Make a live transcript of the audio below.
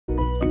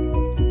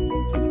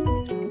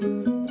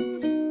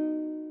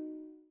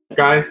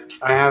Guys,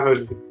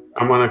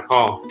 I'm on a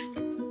call.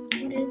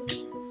 What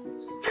is?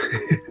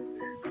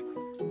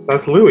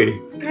 That's Louie.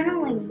 I don't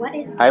know, like, what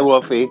is? Hi,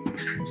 Wolfie.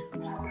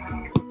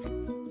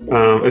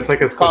 It's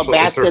like a It's called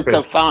special Baskets interface.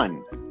 of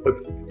Fun.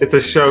 It's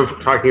a show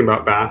talking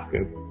about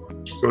baskets.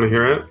 Do you want to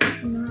hear it?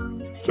 No.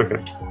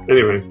 Okay.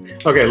 Anyway.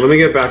 Okay, let me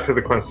get back to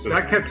the question.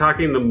 I kept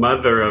talking the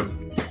mother of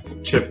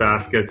chip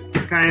baskets,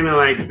 kind of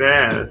like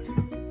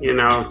this, you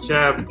know,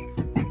 Chip.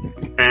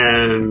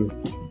 And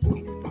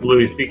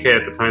Louis C.K.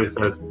 at the time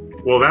said,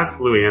 well, that's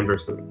Louie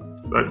Anderson.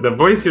 The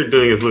voice you're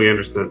doing is Louie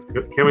Anderson.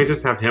 Can we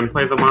just have him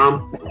play the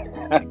mom?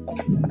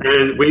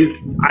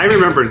 And I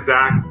remember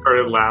Zach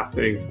started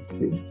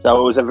laughing. So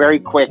it was a very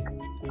quick call.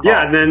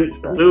 Yeah, and then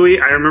Louie,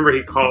 I remember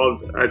he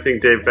called, I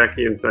think, Dave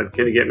Becky and said,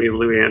 can you get me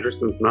Louie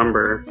Anderson's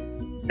number?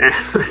 And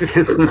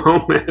within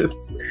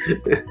moments,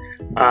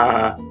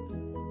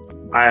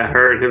 I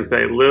heard him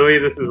say, Louie,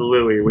 this is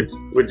Louie.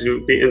 Would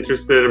you be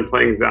interested in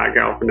playing Zach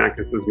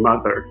Galifianakis'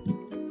 mother?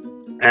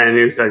 And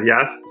he said,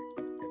 yes.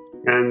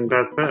 And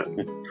that's it.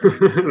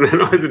 And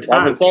then it was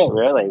done. That was it,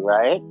 really,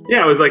 right?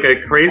 Yeah, it was like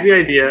a crazy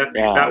idea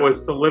Yeah. that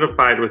was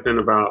solidified within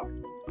about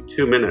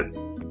 2 minutes.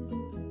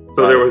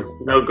 So there was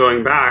no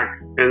going back,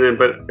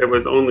 but it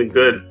was only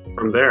good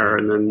from there.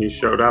 And then you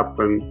showed up,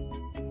 and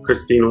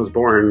Christine was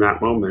born in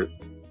that moment.